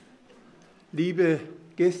liebe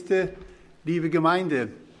Gäste, liebe Gemeinde.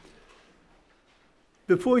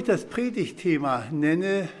 Bevor ich das Predigtthema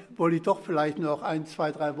nenne, wollte ich doch vielleicht noch 1,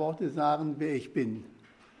 2, 3 Worte sagen, wer ich bin.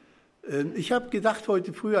 Ich habe gedacht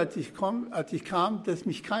heute früh, als ich kam, dass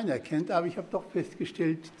mich keiner kennt, aber ich habe doch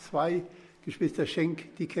festgestellt, 2 Geschwister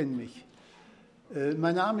Schenk, die kennen mich.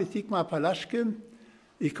 Mein Name ist Pallaschke.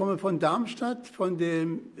 Ich komme von Darmstadt, von der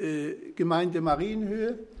Gemeinde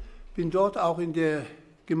Marienhöhe, bin dort auch in der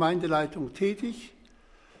Gemeindeleitung tätig.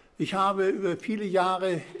 Ich habe über viele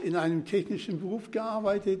Jahre in einem technischen Beruf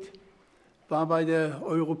gearbeitet, war bei der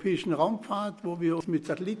europäischen Raumfahrt, wo wir uns mit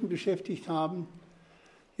Satelliten beschäftigt haben.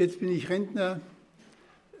 Jetzt bin ich Rentner.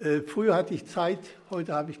 Früher hatte ich Zeit,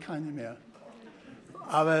 heute habe ich keine mehr.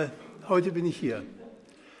 Aber heute bin ich hier.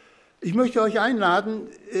 Ich möchte euch einladen,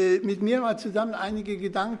 mit mir mal zusammen einige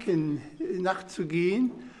Gedanken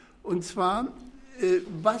nachzugehen. Und zwar,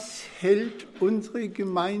 was hält unsere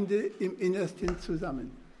Gemeinde im Innersten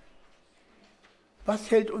zusammen?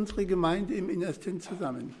 Was hält unsere Gemeinde im Innersten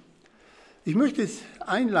zusammen? Ich möchte es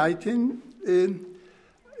einleiten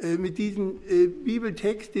mit diesem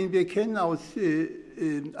Bibeltext, den wir kennen aus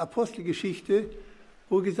Apostelgeschichte,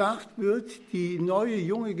 wo gesagt wird, die neue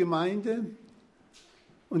junge Gemeinde,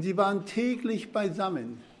 und sie waren täglich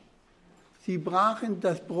beisammen. Sie brachen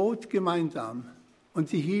das Brot gemeinsam und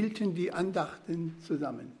sie hielten die Andachten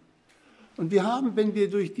zusammen. Und wir haben, wenn wir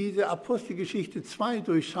durch diese Apostelgeschichte 2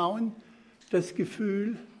 durchschauen, das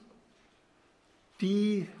Gefühl,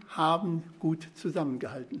 die haben gut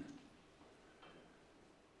zusammengehalten.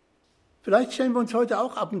 Vielleicht stellen wir uns heute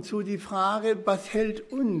auch ab und zu die Frage, was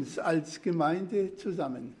hält uns als Gemeinde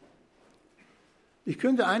zusammen? Ich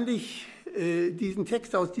könnte eigentlich diesen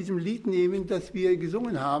Text aus diesem Lied nehmen, das wir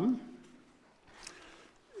gesungen haben.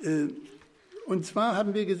 Und zwar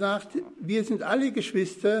haben wir gesagt, wir sind alle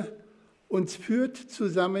Geschwister, uns führt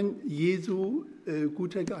zusammen Jesu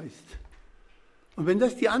guter Geist. Und wenn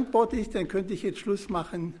das die Antwort ist, dann könnte ich jetzt Schluss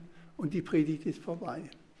machen und die Predigt ist vorbei.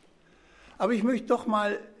 Aber ich möchte doch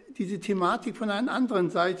mal diese Thematik von einer anderen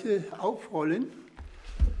Seite aufrollen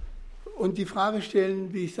und die Frage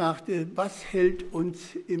stellen, wie ich sagte, was hält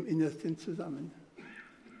uns im Innersten zusammen?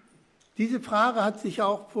 Diese Frage hat sich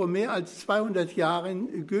auch vor mehr als 200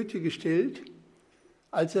 Jahren Goethe gestellt,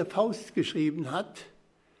 als er Faust geschrieben hat,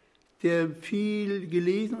 der viel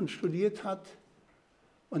gelesen und studiert hat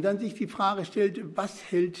und dann sich die Frage stellte, was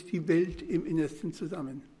hält die Welt im Innersten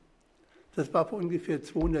zusammen? Das war vor ungefähr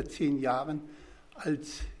 210 Jahren,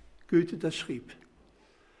 als Goethe das schrieb.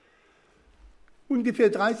 Ungefähr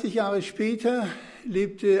 30 Jahre später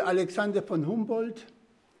lebte Alexander von Humboldt,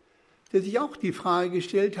 der sich auch die Frage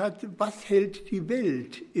gestellt hat, was hält die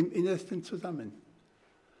Welt im Innersten zusammen?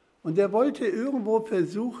 Und er wollte irgendwo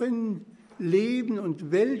versuchen, Leben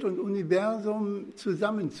und Welt und Universum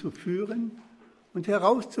zusammenzuführen und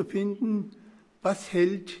herauszufinden, was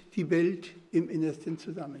hält die Welt im Innersten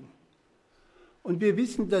zusammen. Und wir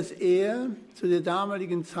wissen, dass er zu der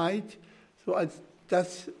damaligen Zeit so als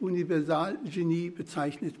das Universalgenie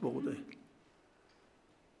bezeichnet wurde.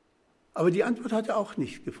 Aber die Antwort hat er auch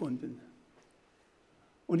nicht gefunden.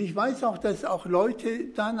 Und ich weiß auch, dass auch Leute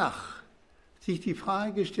danach sich die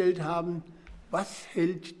Frage gestellt haben, was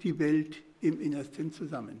hält die Welt im Innersten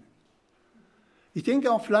zusammen? Ich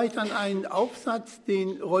denke auch vielleicht an einen Aufsatz,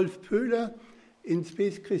 den Rolf Pöhler in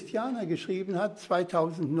Spes Christiana geschrieben hat,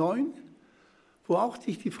 2009, wo auch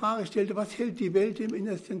sich die Frage stellte, was hält die Welt im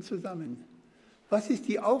Innersten zusammen? Was ist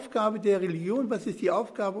die Aufgabe der Religion, was ist die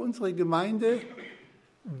Aufgabe unserer Gemeinde,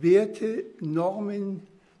 Werte, Normen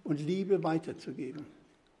und Liebe weiterzugeben?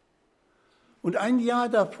 Und ein Jahr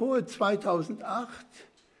davor, 2008,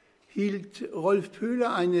 hielt Rolf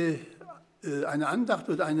Pöhler eine Andacht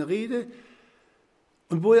oder eine Rede,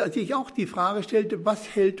 und wo er sich auch die Frage stellte,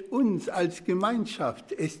 was hält uns als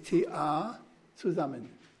Gemeinschaft, STA, zusammen?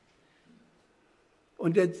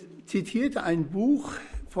 Und er zitierte ein Buch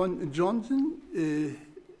von Johnson,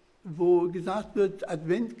 wo gesagt wird,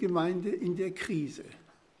 Adventgemeinde in der Krise.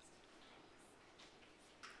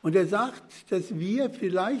 Und er sagt, dass wir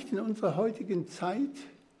vielleicht in unserer heutigen Zeit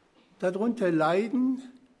darunter leiden,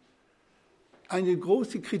 eine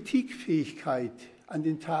große Kritikfähigkeit an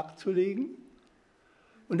den Tag zu legen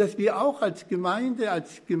und dass wir auch als Gemeinde,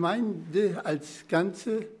 als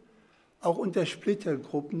Ganze auch unter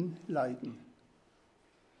Splittergruppen leiden.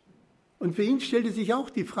 Und für ihn stellte sich auch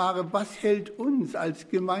die Frage, was hält uns als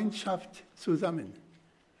Gemeinschaft zusammen,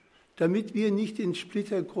 damit wir nicht in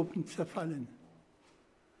Splittergruppen zerfallen.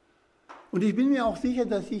 Und ich bin mir auch sicher,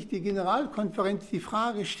 dass sich die Generalkonferenz die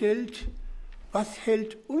Frage stellt, was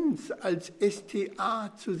hält uns als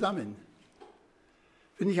STA zusammen?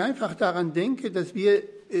 Wenn ich einfach daran denke, dass wir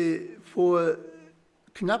vor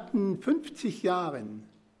knappen 50 Jahren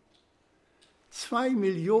 2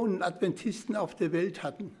 Millionen Adventisten auf der Welt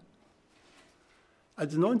hatten.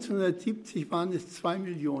 Also 1970 waren es 2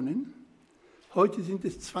 Millionen, heute sind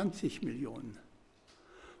es 20 Millionen.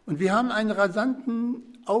 Und wir haben einen rasanten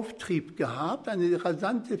Auftrieb gehabt, eine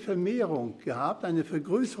rasante Vermehrung gehabt, eine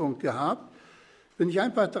Vergrößerung gehabt. Wenn ich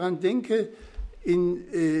einfach daran denke, in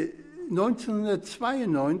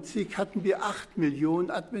 1992 hatten wir 8 Millionen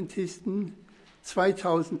Adventisten,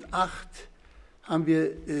 2008 haben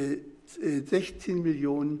wir 16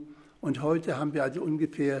 Millionen und heute haben wir also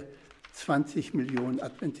ungefähr 20 Millionen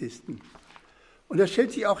Adventisten. Und da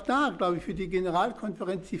stellt sich auch da, glaube ich, für die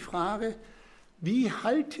Generalkonferenz die Frage, wie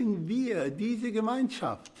halten wir diese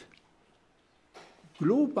Gemeinschaft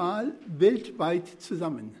global, weltweit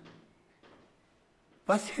zusammen?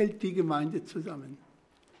 Was hält die Gemeinde zusammen?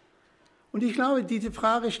 Und ich glaube, diese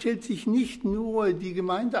Frage stellt sich nicht nur die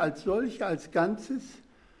Gemeinde als solche, als Ganzes,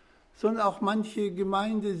 sondern auch manche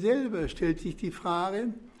Gemeinde selber stellt sich die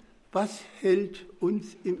Frage, was hält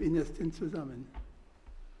uns im Innersten zusammen?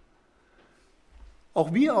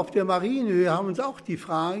 Auch wir auf der Marienhöhe haben uns auch die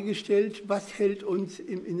Frage gestellt, was hält uns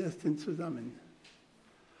im Innersten zusammen?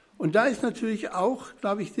 Und da ist natürlich auch,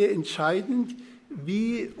 glaube ich, sehr entscheidend,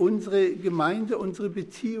 wie unsere Gemeinde, unsere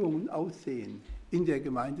Beziehungen aussehen in der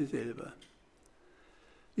Gemeinde selber.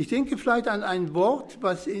 Ich denke vielleicht an ein Wort,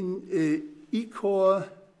 was in ICOR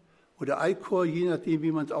oder ICOR, je nachdem,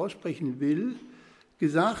 wie man es aussprechen will,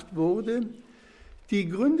 gesagt wurde. Die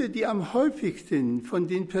Gründe, die am häufigsten von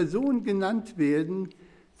den Personen genannt werden,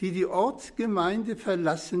 die die Ortsgemeinde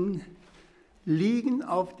verlassen, liegen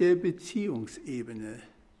auf der Beziehungsebene,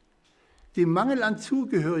 dem Mangel an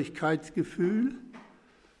Zugehörigkeitsgefühl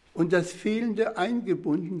und das fehlende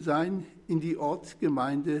Eingebundensein in die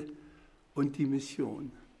Ortsgemeinde und die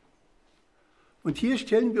Mission. Und hier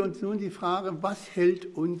stellen wir uns nun die Frage, was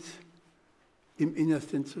hält uns im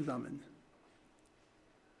Innersten zusammen?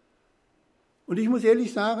 Und ich muss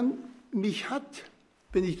ehrlich sagen, mich hat,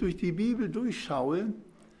 wenn ich durch die Bibel durchschaue,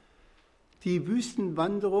 die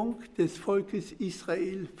Wüstenwanderung des Volkes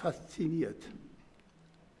Israel fasziniert.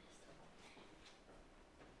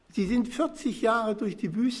 Sie sind 40 Jahre durch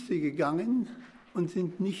die Wüste gegangen und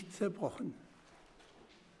sind nicht zerbrochen.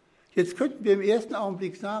 Jetzt könnten wir im ersten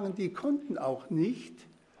Augenblick sagen, die konnten auch nicht,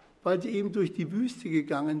 weil sie eben durch die Wüste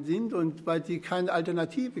gegangen sind und weil sie keine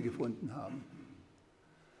Alternative gefunden haben.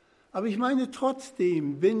 Aber ich meine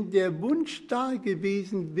trotzdem, wenn der Wunsch da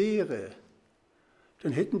gewesen wäre,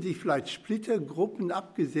 dann hätten sich vielleicht Splittergruppen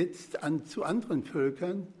abgesetzt zu anderen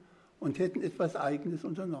Völkern und hätten etwas Eigenes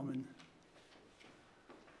unternommen.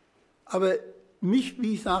 Aber mich,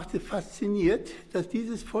 wie ich sagte, fasziniert, dass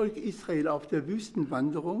dieses Volk Israel auf der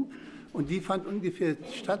Wüstenwanderung, und die fand ungefähr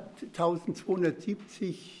statt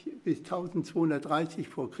 1270 bis 1230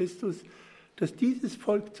 vor Christus, dass dieses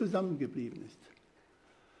Volk zusammengeblieben ist.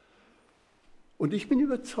 Und ich bin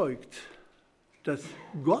überzeugt, dass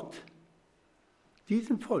Gott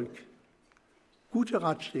diesem Volk gute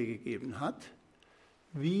Ratschläge gegeben hat,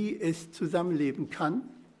 wie es zusammenleben kann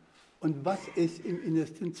und was es im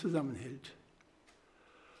Innersten zusammenhält.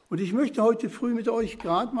 Und ich möchte heute früh mit euch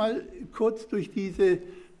gerade mal kurz durch diese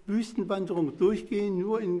Wüstenwanderung durchgehen,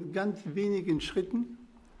 nur in ganz wenigen Schritten.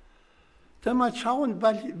 Dann mal schauen,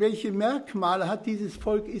 welche Merkmale hat dieses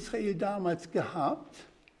Volk Israel damals gehabt.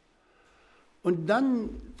 Und dann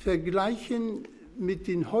vergleichen mit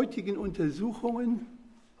den heutigen Untersuchungen,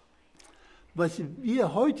 was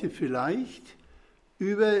wir heute vielleicht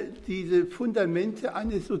über diese Fundamente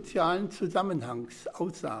eines sozialen Zusammenhangs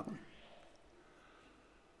aussagen.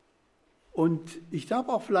 Und ich darf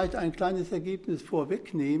auch vielleicht ein kleines Ergebnis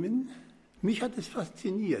vorwegnehmen. Mich hat es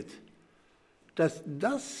fasziniert, dass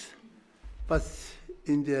das, was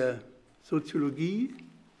in der Soziologie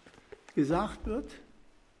gesagt wird,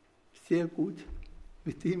 sehr gut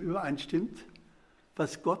mit dem übereinstimmt,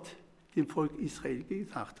 was Gott dem Volk Israel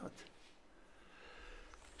gesagt hat.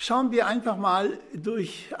 Schauen wir einfach mal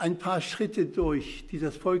durch ein paar Schritte durch, die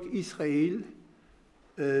das Volk Israel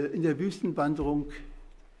in der Wüstenwanderung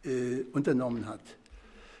unternommen hat.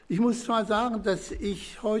 Ich muss zwar sagen, dass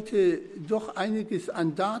ich heute doch einiges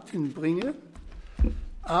an Daten bringe,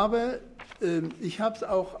 aber ich habe es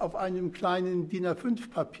auch auf einem kleinen DIN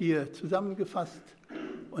A5-Papier zusammengefasst.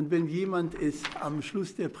 Und wenn jemand es am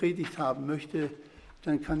Schluss der Predigt haben möchte,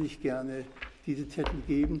 dann kann ich gerne diese Zettel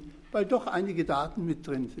geben, weil doch einige Daten mit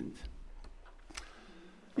drin sind.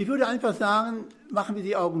 Ich würde einfach sagen, machen wir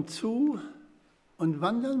die Augen zu und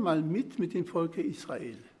wandern mal mit dem Volke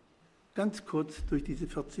Israel. Ganz kurz durch diese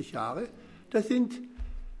 40 Jahre. Das sind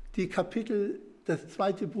die Kapitel das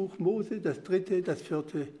 2. Buch Mose, das 3., das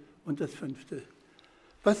 4. und das 5.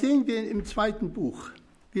 Was sehen wir im 2. Buch?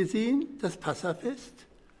 Wir sehen das Passafest,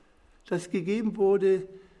 das gegeben wurde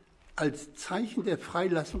als Zeichen der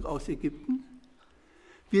Freilassung aus Ägypten.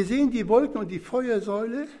 Wir sehen die Wolken und die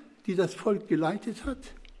Feuersäule, die das Volk geleitet hat.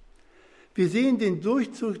 Wir sehen den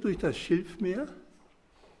Durchzug durch das Schilfmeer.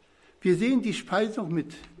 Wir sehen die Speisung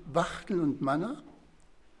mit Wachteln und Manna.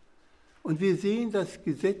 Und wir sehen das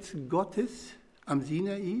Gesetz Gottes am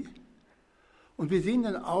Sinai. Und wir sehen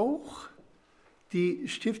dann auch die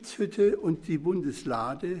Stiftshütte und die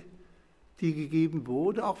Bundeslade, die gegeben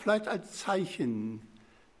wurde, auch vielleicht als Zeichen,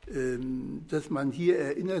 dass man hier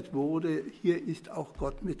erinnert wurde, hier ist auch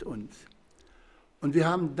Gott mit uns. Und wir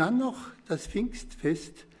haben dann noch das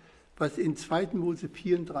Pfingstfest, was in 2. Mose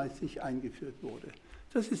 34 eingeführt wurde.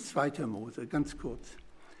 Das ist 2. Mose, ganz kurz.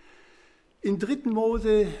 In 3.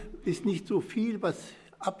 Mose ist nicht so viel, was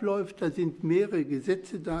abläuft. Da sind mehrere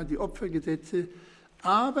Gesetze da, die Opfergesetze.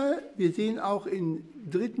 Aber wir sehen auch in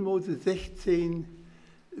 3. Mose 16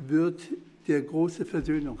 wird der große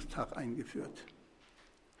Versöhnungstag eingeführt.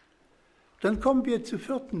 Dann kommen wir zu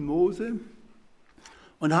 4. Mose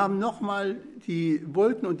und haben nochmal die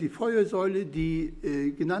Wolken und die Feuersäule, die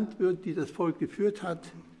genannt wird, die das Volk geführt hat.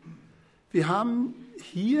 Wir haben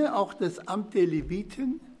hier auch das Amt der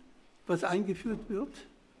Leviten, was eingeführt wird.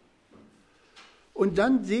 Und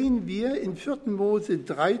dann sehen wir in 4. Mose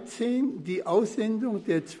 13 die Aussendung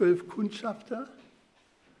der 12 Kundschafter,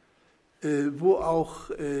 wo auch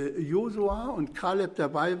Josua und Kaleb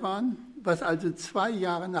dabei waren, was also 2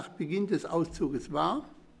 Jahre nach Beginn des Auszuges war.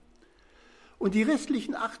 Und die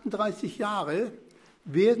restlichen 38 Jahre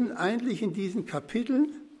werden eigentlich in diesen Kapiteln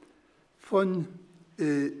von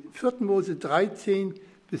 4. Mose 13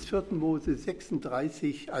 bis 4. Mose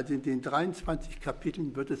 36, also in den 23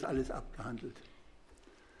 Kapiteln, wird das alles abgehandelt.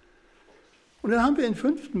 Und dann haben wir in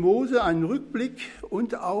 5. Mose einen Rückblick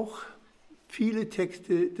und auch viele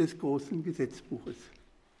Texte des großen Gesetzbuches.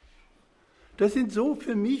 Das sind so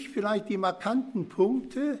für mich vielleicht die markanten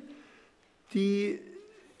Punkte, die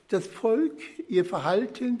das Volk, ihr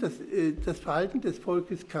Verhalten, das Verhalten des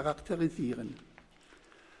Volkes charakterisieren.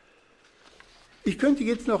 Ich könnte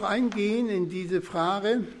jetzt noch eingehen in diese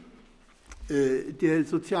Frage der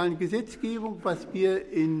sozialen Gesetzgebung, was wir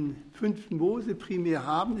in 5. Mose primär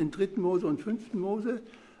haben, in 3. Mose und 5. Mose,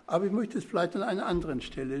 aber ich möchte es vielleicht an einer anderen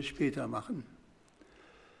Stelle später machen.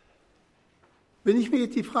 Wenn ich mir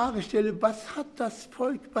jetzt die Frage stelle, was hat das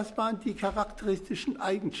Volk, was waren die charakteristischen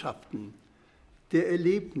Eigenschaften der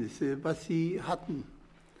Erlebnisse, was sie hatten,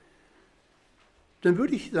 dann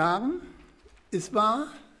würde ich sagen, es war,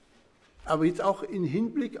 aber jetzt auch im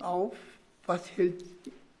Hinblick auf, was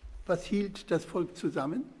hielt das Volk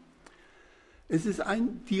zusammen? Es ist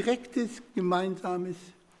ein direktes, gemeinsames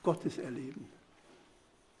Gotteserleben.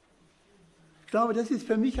 Ich glaube, das ist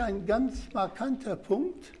für mich ein ganz markanter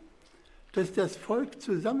Punkt, dass das Volk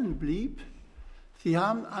zusammenblieb. Sie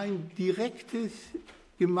haben ein direktes,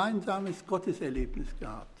 gemeinsames Gotteserlebnis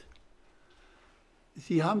gehabt.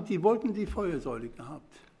 Sie haben die Wolken, die Feuersäule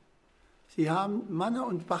gehabt. Sie haben Manna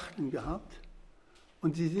und Wachteln gehabt.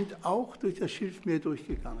 Und sie sind auch durch das Schilfmeer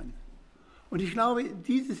durchgegangen. Und ich glaube,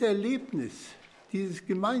 dieses Erlebnis, dieses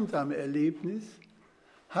gemeinsame Erlebnis,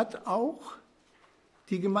 hat auch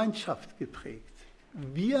die Gemeinschaft geprägt.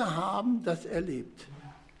 Wir haben das erlebt.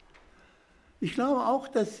 Ich glaube auch,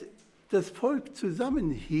 dass das Volk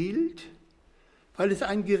zusammenhielt, weil es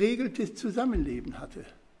ein geregeltes Zusammenleben hatte.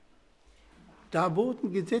 Da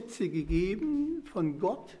wurden Gesetze gegeben von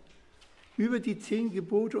Gott über die 10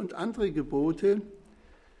 Gebote und andere Gebote,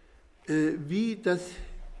 wie das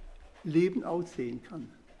Leben aussehen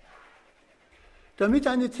kann. Damit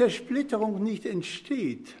eine Zersplitterung nicht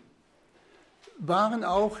entsteht, waren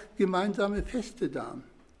auch gemeinsame Feste da.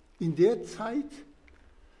 In der Zeit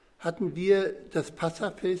hatten wir das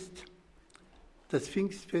Passafest, das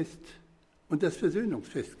Pfingstfest und das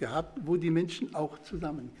Versöhnungsfest gehabt, wo die Menschen auch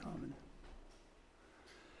zusammenkamen.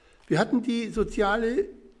 Wir hatten die soziale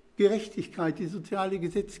Gerechtigkeit, die soziale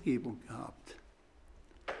Gesetzgebung gehabt.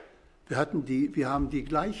 Wir haben die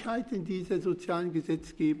Gleichheit in dieser sozialen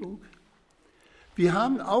Gesetzgebung. Wir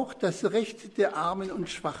haben auch das Recht der Armen und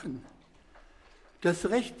Schwachen. Das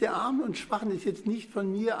Recht der Armen und Schwachen ist jetzt nicht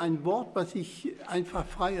von mir ein Wort, was ich einfach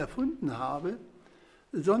frei erfunden habe,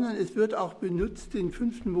 sondern es wird auch benutzt in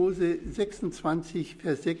 5. Mose 26,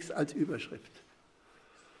 Vers 6 als Überschrift.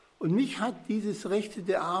 Und mich hat dieses Recht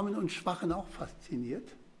der Armen und Schwachen auch fasziniert,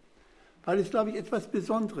 weil es, glaube ich, etwas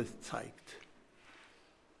Besonderes zeigt.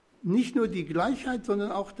 Nicht nur die Gleichheit,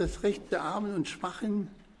 sondern auch das Recht der Armen und Schwachen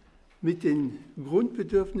mit den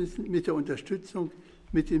Grundbedürfnissen, mit der Unterstützung,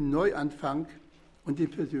 mit dem Neuanfang und den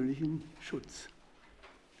persönlichen Schutz.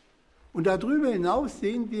 Und darüber hinaus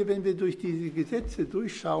sehen wir, wenn wir durch diese Gesetze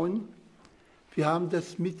durchschauen, wir haben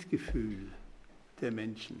das Mitgefühl der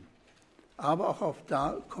Menschen. Aber auch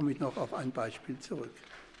da komme ich noch auf ein Beispiel zurück.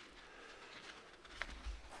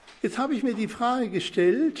 Jetzt habe ich mir die Frage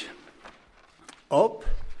gestellt, ob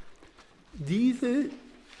diese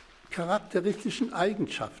charakteristischen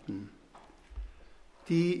Eigenschaften,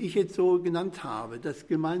 die ich jetzt so genannt habe, das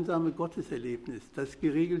gemeinsame Gotteserlebnis, das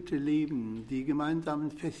geregelte Leben, die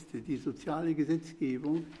gemeinsamen Feste, die soziale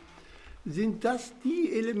Gesetzgebung, sind das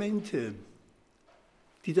die Elemente,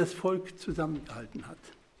 die das Volk zusammengehalten hat.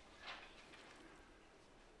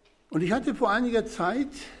 Und ich hatte vor einiger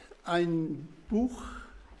Zeit ein Buch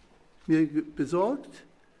mir besorgt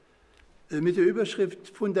mit der Überschrift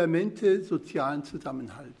Fundamente sozialen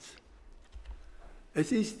Zusammenhalts.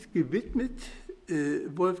 Es ist gewidmet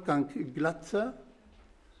Wolfgang Glatzer,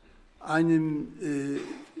 einem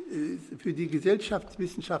für die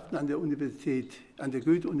Gesellschaftswissenschaften an der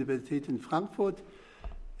Goethe-Universität in Frankfurt.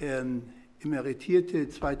 Er emeritierte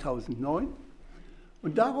 2009.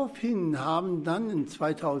 Und daraufhin haben dann in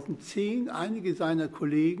 2010 einige seiner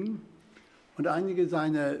Kollegen und einige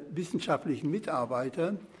seiner wissenschaftlichen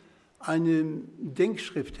Mitarbeiter eine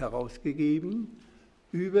Denkschrift herausgegeben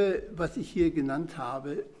über, was ich hier genannt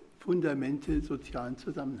habe, Fundamente sozialen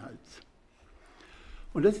Zusammenhalts.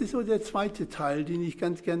 Und das ist so der zweite Teil, den ich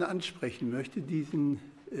ganz gerne ansprechen möchte, diesen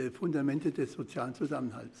Fundamente des sozialen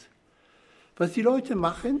Zusammenhalts. Was die Leute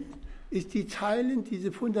machen, ist, die teilen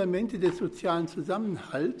diese Fundamente des sozialen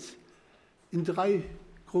Zusammenhalts in 3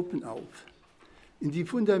 Gruppen auf. In die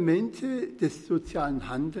Fundamente des sozialen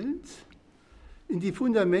Handelns, in die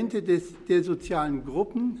Fundamente der sozialen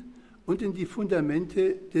Gruppen und in die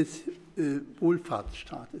Fundamente des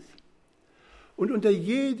Wohlfahrtsstaates. Und unter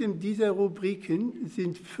jedem dieser Rubriken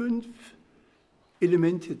sind 5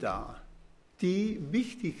 Elemente da, die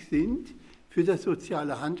wichtig sind für das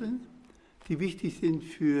soziale Handeln, die wichtig sind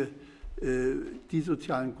für die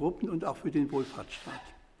sozialen Gruppen und auch für den Wohlfahrtsstaat.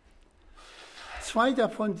 2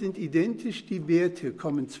 davon sind identisch, die Werte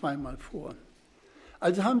kommen zweimal vor.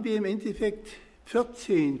 Also haben wir im Endeffekt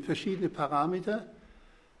 14 verschiedene Parameter,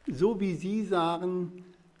 so wie Sie sagen,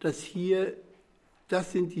 das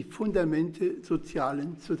sind die Fundamente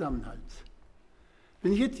sozialen Zusammenhalts.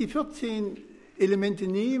 Wenn ich jetzt die 14 Elemente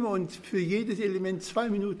nehme und für jedes Element 2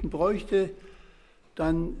 Minuten bräuchte,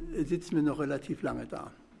 dann sitzen wir noch relativ lange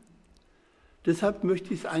da. Deshalb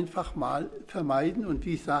möchte ich es einfach mal vermeiden und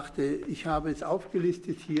wie ich sagte, ich habe es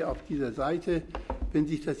aufgelistet hier auf dieser Seite. Wenn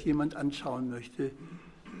sich das jemand anschauen möchte,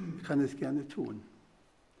 kann es gerne tun.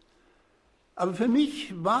 Aber für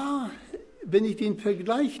mich war, wenn ich den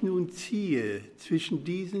Vergleich nun ziehe zwischen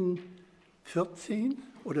diesen 14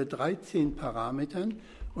 oder 13 Parametern,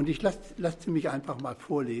 und ich lasse mich einfach mal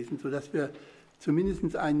vorlesen, sodass wir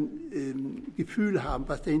zumindest ein Gefühl haben,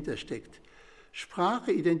 was dahinter steckt.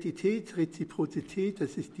 Sprache, Identität, Reziprozität,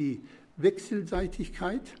 das ist die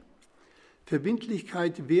Wechselseitigkeit,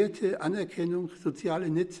 Verbindlichkeit, Werte, Anerkennung, soziale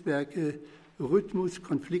Netzwerke, Rhythmus,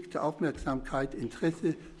 Konflikte, Aufmerksamkeit,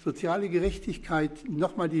 Interesse, soziale Gerechtigkeit,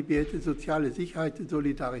 nochmal die Werte, soziale Sicherheit,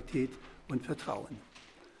 Solidarität und Vertrauen.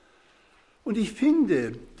 Und ich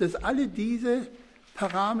finde, dass alle diese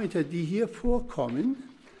Parameter, die hier vorkommen,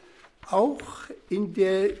 auch in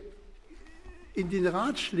den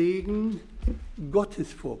Ratschlägen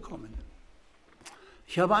Gottes vorkommen.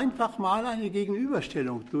 Ich habe einfach mal eine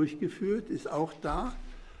Gegenüberstellung durchgeführt, ist auch da,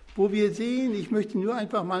 wo wir sehen, ich möchte nur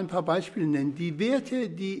einfach mal ein paar Beispiele nennen. Die Werte,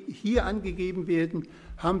 die hier angegeben werden,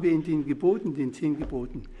 haben wir in den Geboten, den 10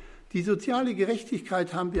 Geboten. Die soziale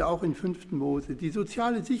Gerechtigkeit haben wir auch in 5. Mose. Die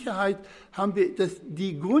soziale Sicherheit haben wir,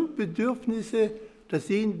 die Grundbedürfnisse, das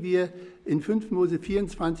sehen wir in 5. Mose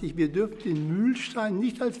 24. Wir dürfen den Mühlstein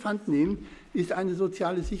nicht als Pfand nehmen, ist eine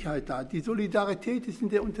soziale Sicherheit da. Die Solidarität ist in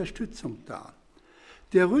der Unterstützung da.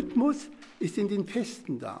 Der Rhythmus ist in den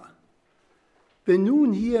Festen da. Wenn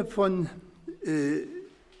nun hier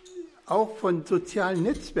auch von sozialen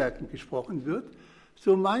Netzwerken gesprochen wird,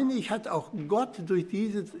 so meine ich, hat auch Gott durch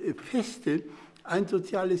diese Feste ein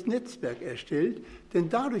soziales Netzwerk erstellt, denn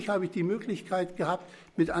dadurch habe ich die Möglichkeit gehabt,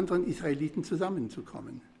 mit anderen Israeliten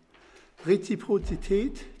zusammenzukommen.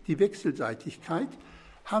 Reziprozität, die Wechselseitigkeit,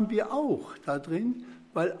 haben wir auch da drin,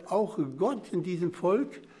 weil auch Gott in diesem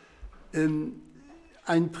Volk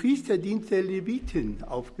einen Priesterdienst der Leviten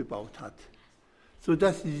aufgebaut hat,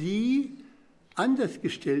 sodass sie anders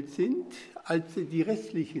gestellt sind als die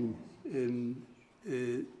restlichen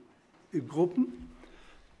Gruppen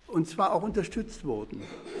und zwar auch unterstützt wurden.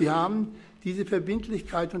 Wir haben diese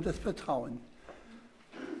Verbindlichkeit und das Vertrauen.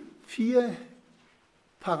 4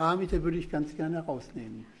 Parameter würde ich ganz gerne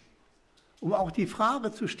herausnehmen. Um auch die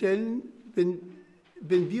Frage zu stellen,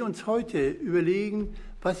 wenn wir uns heute überlegen,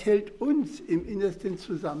 was hält uns im Innersten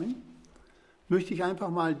zusammen, möchte ich einfach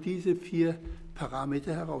mal diese 4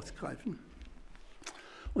 Parameter herausgreifen.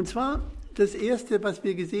 Und zwar, das Erste, was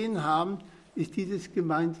wir gesehen haben, ist dieses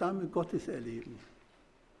gemeinsame Gotteserleben.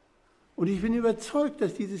 Und ich bin überzeugt,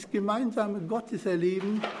 dass dieses gemeinsame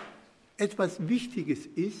Gotteserleben etwas Wichtiges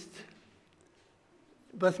ist,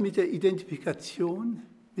 was mit der Identifikation,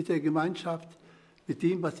 mit der Gemeinschaft, mit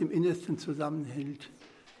dem, was im Innersten zusammenhält,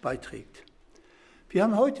 beiträgt. Wir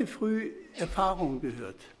haben heute früh Erfahrungen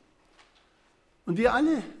gehört. Und wir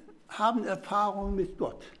alle haben Erfahrungen mit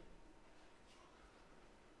Gott.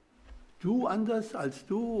 Du anders als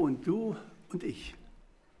du und ich.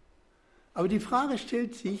 Aber die Frage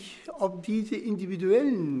stellt sich, ob diese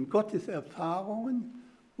individuellen Gotteserfahrungen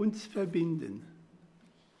uns verbinden.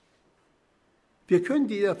 Wir können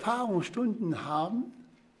die Erfahrungsstunden haben,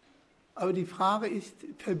 aber die Frage ist,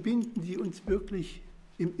 verbinden sie uns wirklich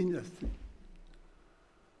im Innersten?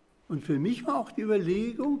 Und für mich war auch die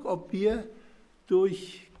Überlegung, ob wir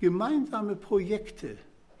durch gemeinsame Projekte,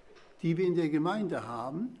 die wir in der Gemeinde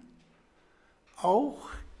haben, auch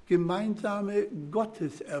gemeinsame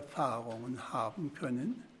Gotteserfahrungen haben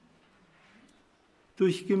können.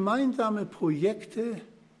 Durch gemeinsame Projekte,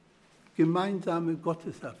 gemeinsame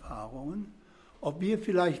Gotteserfahrungen, ob wir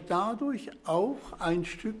vielleicht dadurch auch ein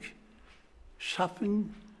Stück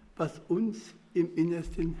schaffen, was uns im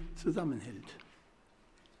Innersten zusammenhält.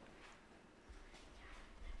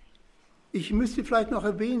 Ich müsste vielleicht noch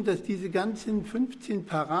erwähnen, dass diese ganzen 15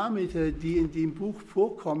 Parameter, die in dem Buch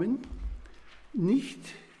vorkommen, nicht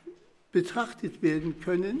betrachtet werden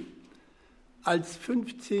können als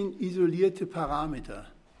 15 isolierte Parameter,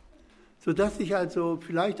 sodass ich also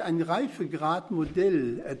vielleicht ein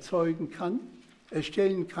Reifegradmodell erstellen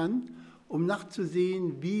kann, um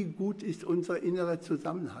nachzusehen, wie gut ist unser innerer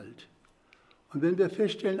Zusammenhalt. Und wenn wir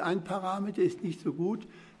feststellen, ein Parameter ist nicht so gut,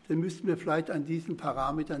 dann müssten wir vielleicht an diesen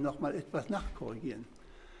Parametern nochmal etwas nachkorrigieren.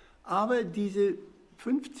 Aber diese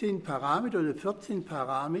 15 Parameter oder 14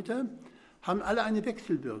 Parameter haben alle eine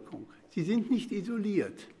Wechselwirkung. Sie sind nicht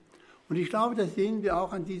isoliert. Und ich glaube, das sehen wir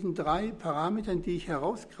auch an diesen 3 Parametern, die ich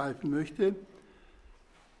herausgreifen möchte,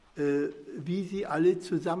 wie sie alle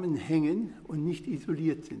zusammenhängen und nicht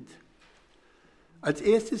isoliert sind. Als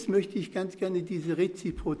erstes möchte ich ganz gerne diese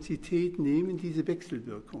Reziprozität nehmen, diese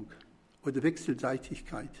Wechselwirkung oder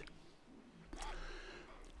Wechselseitigkeit.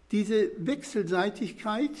 Diese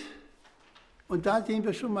Wechselseitigkeit, und da sehen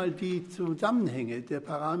wir schon mal die Zusammenhänge der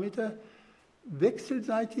Parameter,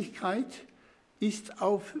 Wechselseitigkeit ist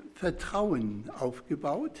auf Vertrauen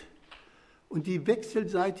aufgebaut und die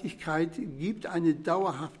Wechselseitigkeit gibt eine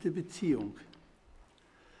dauerhafte Beziehung.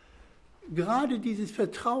 Gerade dieses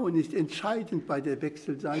Vertrauen ist entscheidend bei der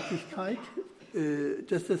Wechselseitigkeit,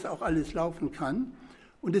 dass das auch alles laufen kann.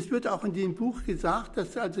 Und es wird auch in dem Buch gesagt,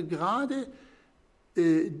 dass also gerade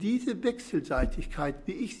diese Wechselseitigkeit,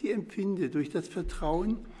 wie ich sie empfinde, durch das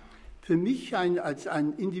Vertrauen, für mich als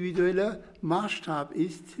ein individueller Maßstab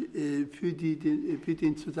ist für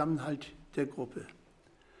den Zusammenhalt der Gruppe.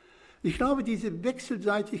 Ich glaube, diese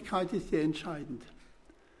Wechselseitigkeit ist sehr entscheidend.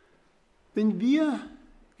 Wenn wir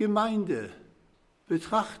Gemeinde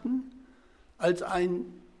betrachten als ein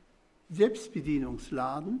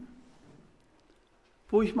Selbstbedienungsladen,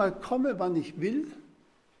 wo ich mal komme, wann ich will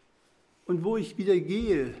und wo ich wieder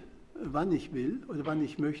gehe, wann ich will oder wann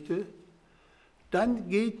ich möchte, dann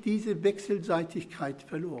geht diese Wechselseitigkeit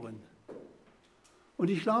verloren. Und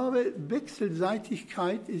ich glaube,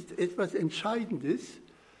 Wechselseitigkeit ist etwas Entscheidendes,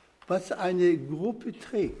 was eine Gruppe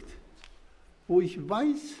trägt, wo ich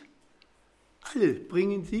weiß, alle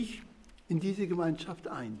bringen sich in diese Gemeinschaft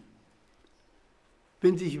ein.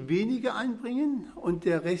 Wenn sich wenige einbringen und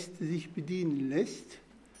der Rest sich bedienen lässt,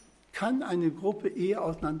 kann eine Gruppe eher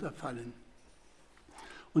auseinanderfallen.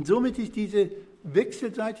 Und somit ist diese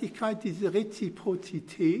Wechselseitigkeit, diese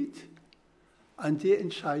Reziprozität ein sehr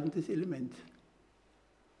entscheidendes Element.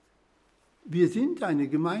 Wir sind eine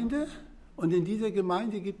Gemeinde und in dieser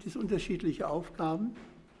Gemeinde gibt es unterschiedliche Aufgaben.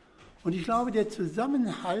 Und ich glaube, der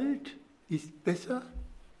Zusammenhalt ist besser,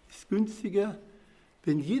 ist günstiger,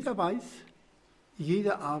 wenn jeder weiß,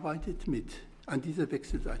 jeder arbeitet mit an dieser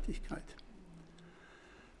Wechselseitigkeit.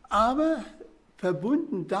 Aber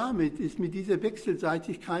verbunden damit ist mit dieser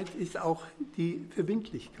Wechselseitigkeit ist auch die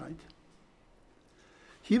Verbindlichkeit.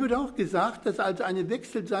 Hier wird auch gesagt, dass also eine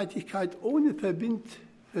Wechselseitigkeit ohne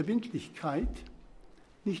Verbindlichkeit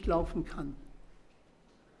nicht laufen kann.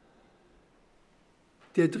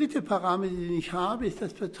 Der dritte Parameter, den ich habe, ist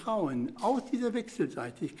das Vertrauen. Aus dieser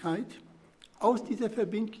Wechselseitigkeit, aus dieser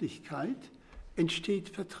Verbindlichkeit entsteht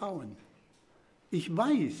Vertrauen. Ich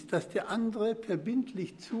weiß, dass der andere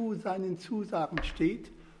verbindlich zu seinen Zusagen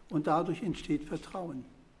steht und dadurch entsteht Vertrauen.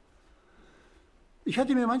 Ich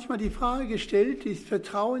hatte mir manchmal die Frage gestellt, ist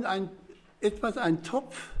Vertrauen ein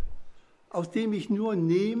Topf, aus dem ich nur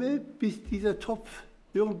nehme, bis dieser Topf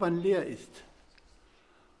irgendwann leer ist?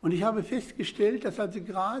 Und ich habe festgestellt, dass also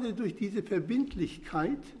gerade durch diese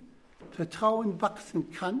Verbindlichkeit Vertrauen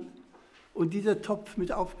wachsen kann und dieser Topf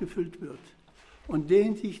mit aufgefüllt wird. Und in der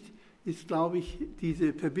Hinsicht ist, glaube ich,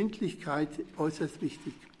 diese Verbindlichkeit äußerst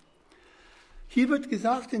wichtig. Hier wird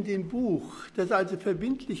gesagt in dem Buch, dass also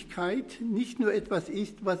Verbindlichkeit nicht nur etwas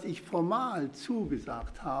ist, was ich formal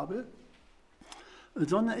zugesagt habe,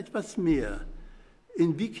 sondern etwas mehr.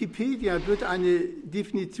 In Wikipedia wird eine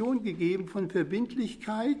Definition gegeben von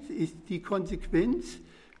Verbindlichkeit, ist die Konsequenz,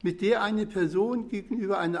 mit der eine Person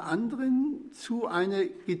gegenüber einer anderen zu einer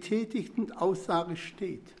getätigten Aussage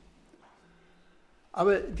steht.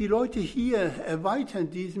 Aber die Leute hier erweitern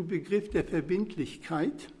diesen Begriff der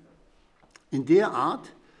Verbindlichkeit in der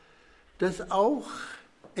Art, dass auch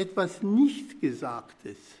etwas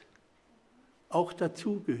Nicht-Gesagtes auch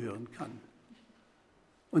dazugehören kann.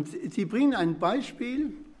 Und sie bringen ein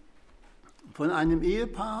Beispiel von einem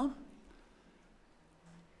Ehepaar,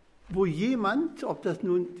 wo jemand, ob das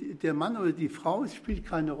nun der Mann oder die Frau ist, spielt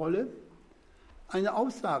keine Rolle, eine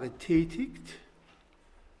Aussage tätigt,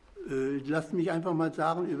 lasst mich einfach mal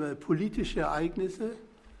sagen, über politische Ereignisse,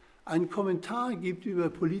 einen Kommentar gibt über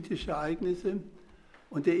politische Ereignisse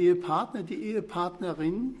und der Ehepartner, die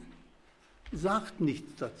Ehepartnerin sagt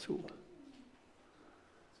nichts dazu.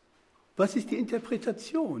 Was ist die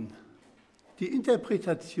Interpretation? Die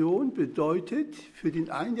Interpretation bedeutet für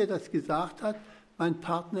den einen, der das gesagt hat, mein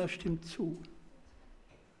Partner stimmt zu.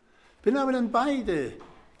 Wenn aber dann beide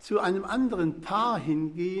zu einem anderen Paar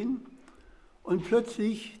hingehen und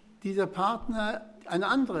plötzlich dieser Partner eine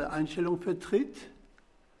andere Einstellung vertritt,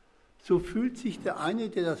 so fühlt sich der eine,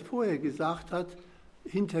 der das vorher gesagt hat,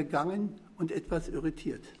 hintergangen und etwas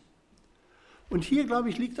irritiert. Und hier, glaube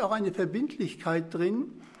ich, liegt auch eine Verbindlichkeit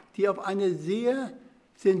drin, die auf einer sehr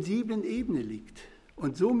sensiblen Ebene liegt.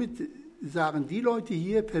 Und somit sagen die Leute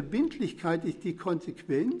hier, Verbindlichkeit ist die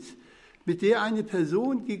Konsequenz, mit der eine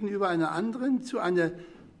Person gegenüber einer anderen zu einer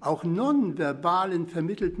auch nonverbalen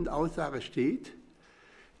vermittelten Aussage steht,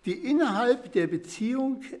 die innerhalb der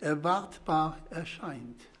Beziehung erwartbar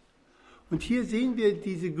erscheint. Und hier sehen wir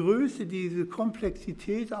diese Größe, diese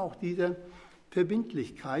Komplexität auch dieser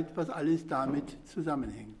Verbindlichkeit, was alles damit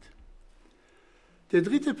zusammenhängt. Der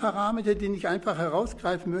dritte Parameter, den ich einfach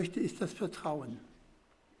herausgreifen möchte, ist das Vertrauen.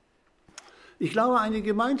 Ich glaube, eine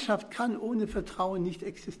Gemeinschaft kann ohne Vertrauen nicht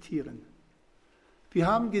existieren. Wir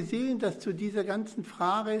haben gesehen, dass zu dieser ganzen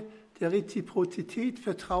Frage der Reziprozität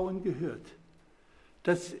Vertrauen gehört,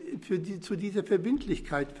 dass zu dieser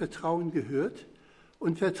Verbindlichkeit Vertrauen gehört.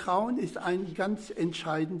 Und Vertrauen ist ein ganz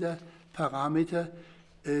entscheidender Parameter,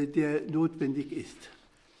 der notwendig ist.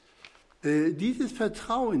 Dieses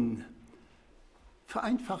Vertrauen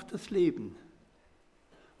vereinfacht das Leben.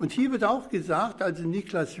 Und hier wird auch gesagt, also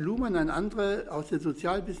Niklas Luhmann, ein anderer aus der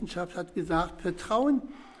Sozialwissenschaft, hat gesagt, Vertrauen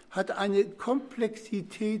hat eine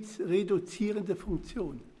komplexitätsreduzierende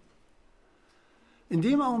Funktion. In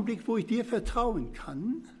dem Augenblick, wo ich dir vertrauen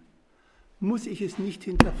kann, muss ich es nicht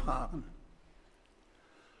hinterfragen.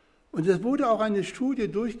 Und es wurde auch eine Studie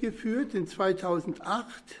durchgeführt in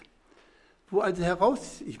 2008, wo also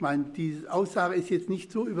ich meine, diese Aussage ist jetzt nicht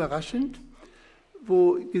so überraschend,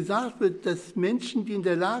 wo gesagt wird, dass Menschen, die in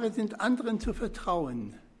der Lage sind, anderen zu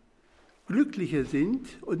vertrauen, glücklicher sind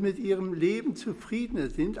und mit ihrem Leben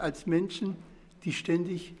zufriedener sind als Menschen, die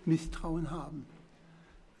ständig Misstrauen haben.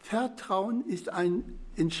 Vertrauen ist ein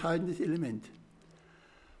entscheidendes Element.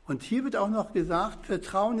 Und hier wird auch noch gesagt,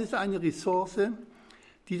 Vertrauen ist eine Ressource,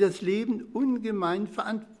 die das Leben ungemein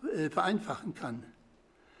vereinfachen kann.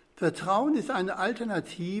 Vertrauen ist eine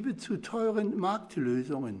Alternative zu teuren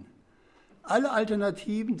Marktlösungen. Alle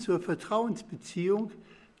Alternativen zur Vertrauensbeziehung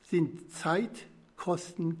sind zeit-,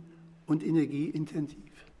 kosten- und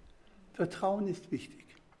energieintensiv. Vertrauen ist wichtig.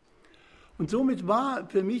 Und somit war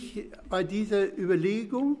für mich bei dieser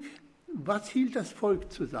Überlegung, was hielt das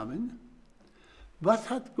Volk zusammen? Was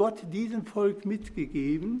hat Gott diesem Volk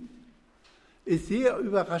mitgegeben? Ist sehr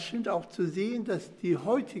überraschend auch zu sehen, dass die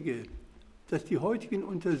heutigen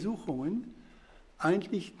Untersuchungen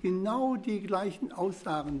eigentlich genau die gleichen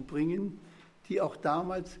Aussagen bringen, die auch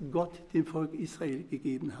damals Gott dem Volk Israel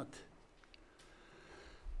gegeben hat.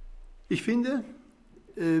 Ich finde,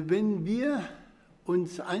 wenn wir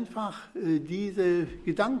uns einfach diese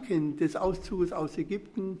Gedanken des Auszuges aus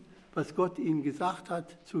Ägypten was Gott ihnen gesagt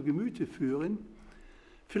hat, zu Gemüte führen.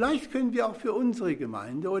 Vielleicht können wir auch für unsere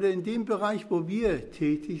Gemeinde oder in dem Bereich, wo wir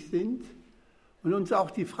tätig sind, und uns auch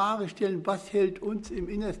die Frage stellen, was hält uns im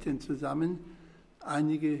Innersten zusammen,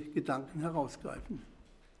 einige Gedanken herausgreifen.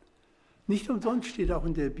 Nicht umsonst steht auch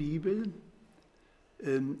in der Bibel,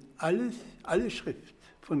 alle Schrift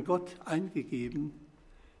von Gott eingegeben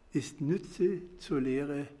ist Nütze zur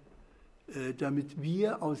Lehre, damit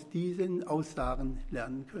wir aus diesen Aussagen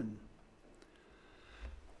lernen können.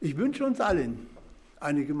 Ich wünsche uns allen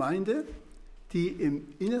eine Gemeinde, die im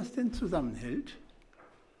Innersten zusammenhält,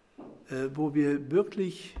 wo wir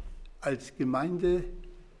wirklich als Gemeinde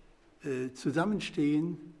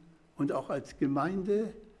zusammenstehen und auch als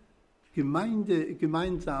Gemeinde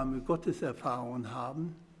gemeinsame Gotteserfahrungen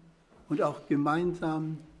haben und auch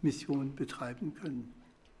gemeinsam Mission betreiben können.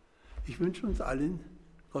 Ich wünsche uns allen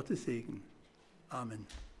Gottes Segen. Amen.